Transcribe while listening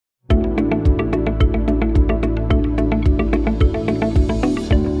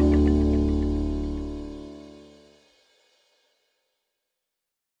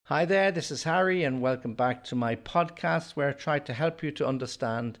Hi there, this is Harry, and welcome back to my podcast where I try to help you to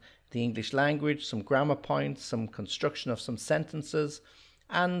understand the English language, some grammar points, some construction of some sentences,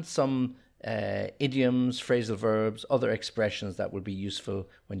 and some idioms, phrasal verbs, other expressions that will be useful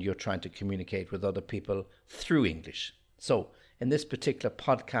when you're trying to communicate with other people through English. So, in this particular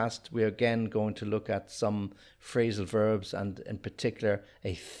podcast, we're again going to look at some phrasal verbs and, in particular,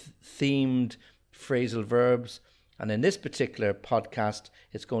 themed phrasal verbs. And in this particular podcast,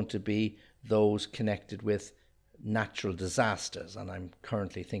 it's going to be those connected with natural disasters. And I'm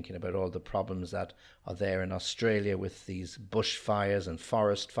currently thinking about all the problems that are there in Australia with these bushfires and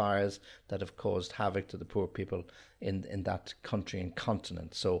forest fires that have caused havoc to the poor people in that country and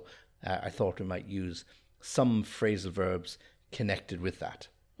continent. So I thought we might use some phrasal verbs connected with that.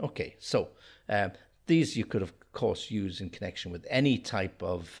 Okay, so these you could, of course, use in connection with any type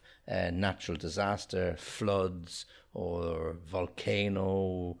of natural disaster, floods or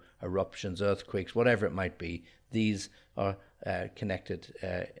volcano eruptions, earthquakes, whatever it might be. These are connected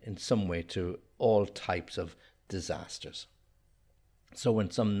in some way to all types of disasters. So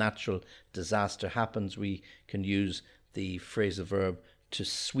when some natural disaster happens, we can use the phrasal verb to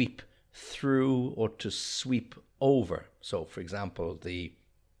sweep through or to sweep over. So, for example, the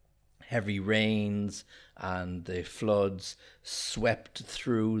heavy rains and the floods swept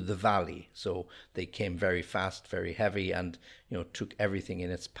through the valley. So they came very fast, very heavy, and took everything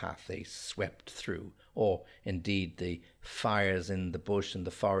in its path. They swept through. Or indeed the fires in the bush and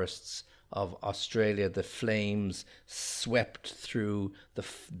the forests of Australia, the flames swept through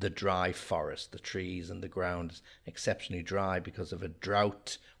the dry forest. The trees and the ground is exceptionally dry because of a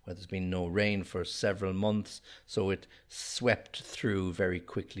drought where there's been no rain for several months. So it swept through very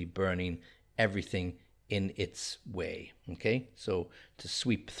quickly, burning everything in its way. Okay, so to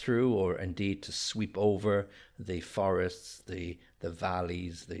sweep through, or indeed to sweep over the forests, the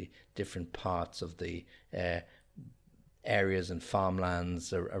valleys, the different parts of the areas and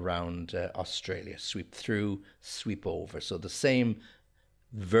farmlands around Australia. Sweep through, sweep over. So the same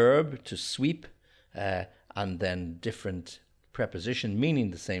verb to sweep and then different preposition meaning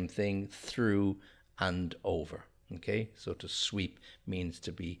the same thing, through and over. Okay, so to sweep means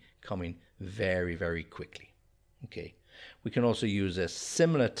to be coming very, very quickly. Okay, we can also use a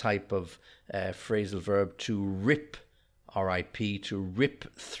similar type of phrasal verb to rip, R-I-P, to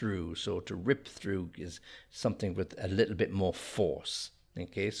rip through. So to rip through is something with a little bit more force.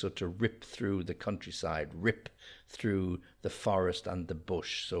 Okay, so to rip through the countryside, rip through the forest and the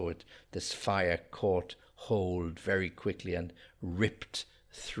bush. So this fire caught hold very quickly and ripped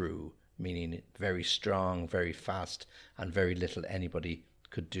through, meaning very strong, very fast, and very little anybody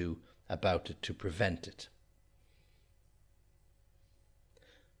could do about it to prevent it.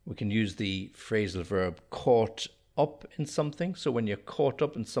 We can use the phrasal verb caught up in something. So when you're caught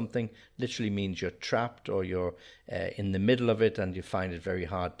up in something, literally means you're trapped or you're in the middle of it and you find it very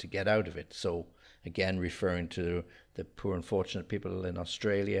hard to get out of it. So again, referring to the poor unfortunate people in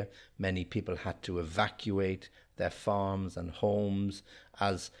Australia, many people had to evacuate their farms and homes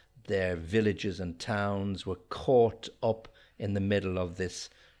as their villages and towns were caught up in the middle of this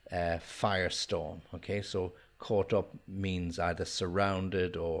firestorm. Okay, so caught up means either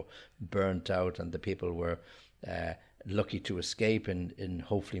surrounded or burnt out, and the people were lucky to escape in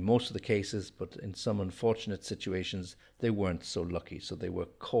hopefully most of the cases, but in some unfortunate situations they weren't so lucky. So they were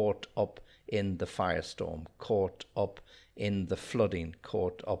caught up in the firestorm, caught up in the flooding,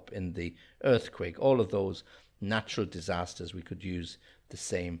 caught up in the earthquake. All of those natural disasters, we could use the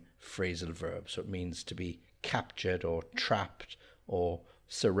same phrasal verb. So it means to be captured or trapped or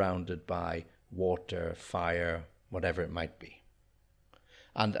surrounded by water, fire, whatever it might be.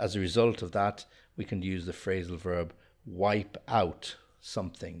 And as a result of that, we can use the phrasal verb wipe out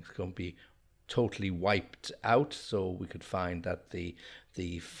something. It's going to be totally wiped out. So we could find that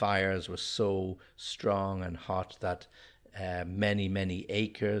the fires were so strong and hot that many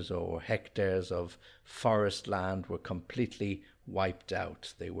acres or hectares of forest land were completely wiped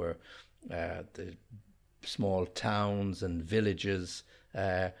out. They were the small towns and villages,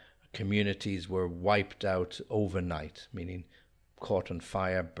 communities were wiped out overnight, meaning caught on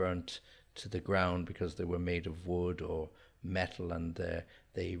fire, burnt to the ground because they were made of wood or metal, and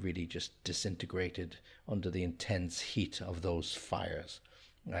they really just disintegrated under the intense heat of those fires.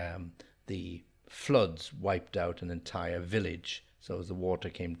 The floods wiped out an entire village. So as the water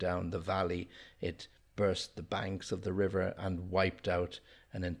came down the valley, it burst the banks of the river and wiped out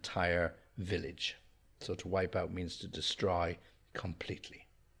an entire village. So to wipe out means to destroy completely.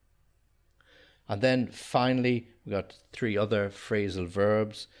 And then finally, we got three other phrasal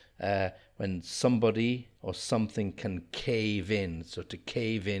verbs. When when somebody or something can cave in. So to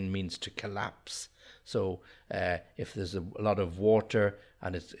cave in means to collapse. So if there's a lot of water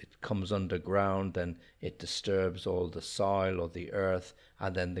and it comes underground, then it disturbs all the soil or the earth,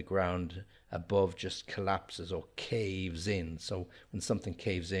 and then the ground above just collapses or caves in. So when something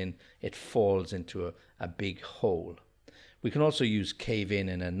caves in, it falls into a big hole. We can also use cave in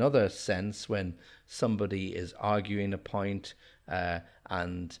another sense when somebody is arguing a point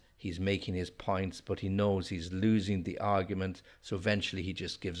and he's making his points, but he knows he's losing the argument. So eventually he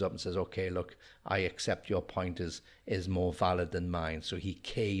just gives up and says, okay, look, I accept your point is more valid than mine. So he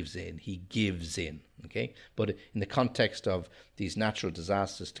caves in, he gives in. Okay. But in the context of these natural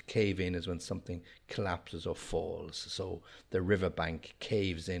disasters, to cave in is when something collapses or falls. So the riverbank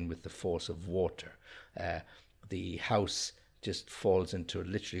caves in with the force of water. The house just falls into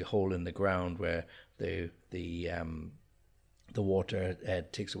literally a hole in the ground where the water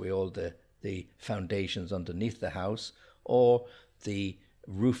takes away all the foundations underneath the house, or the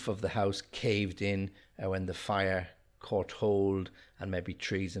roof of the house caved in when the fire caught hold and maybe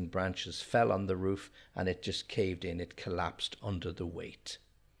trees and branches fell on the roof and it just caved in, it collapsed under the weight.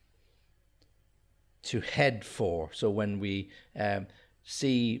 To head for, so when we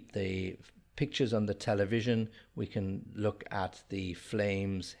see the pictures on the television, we can look at the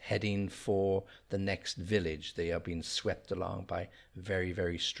flames heading for the next village. They are being swept along by very,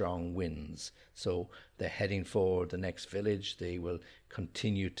 very strong winds. So they're heading for the next village. They will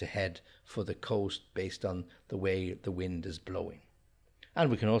continue to head for the coast based on the way the wind is blowing. And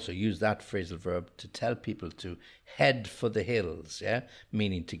we can also use that phrasal verb to tell people to head for the hills,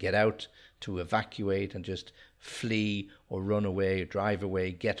 meaning to get out, to evacuate and just flee or run away, drive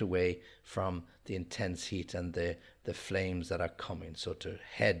away, get away from the intense heat and the flames that are coming. So to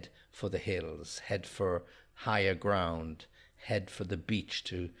head for the hills, head for higher ground, head for the beach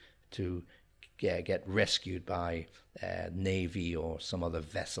to get rescued by Navy or some other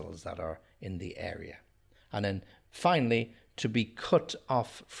vessels that are in the area. And then finally, to be cut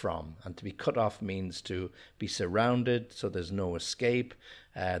off from. And to be cut off means to be surrounded, so there's no escape.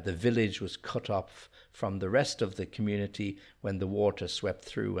 The village was cut off from the rest of the community when the water swept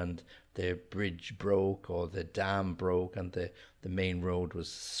through and the bridge broke or the dam broke and the main road was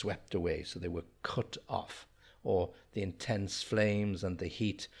swept away. So they were cut off. Or the intense flames and the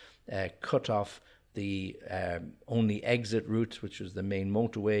heat cut off the only exit route, which was the main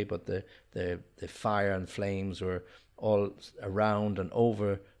motorway, but the fire and flames were all around and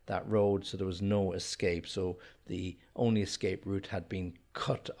over that road, so there was no escape. So the only escape route had been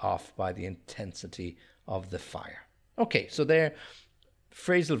cut off by the intensity of the fire. Okay, so they're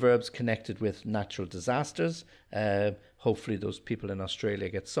phrasal verbs connected with natural disasters. Hopefully those people in Australia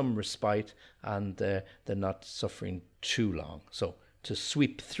get some respite and they're not suffering too long. So to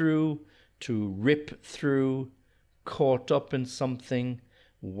sweep through, to rip through, caught up in something,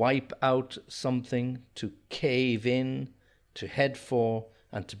 wipe out something, to cave in, to head for,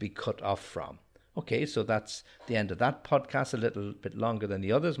 and to be cut off from. Okay, so that's the end of that podcast, a little bit longer than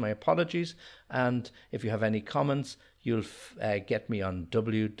the others. My apologies. And if you have any comments, you'll get me on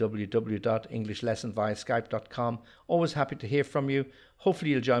www.englishlessonviaskype.com. Always happy to hear from you.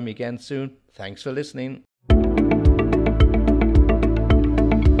 Hopefully you'll join me again soon. Thanks for listening.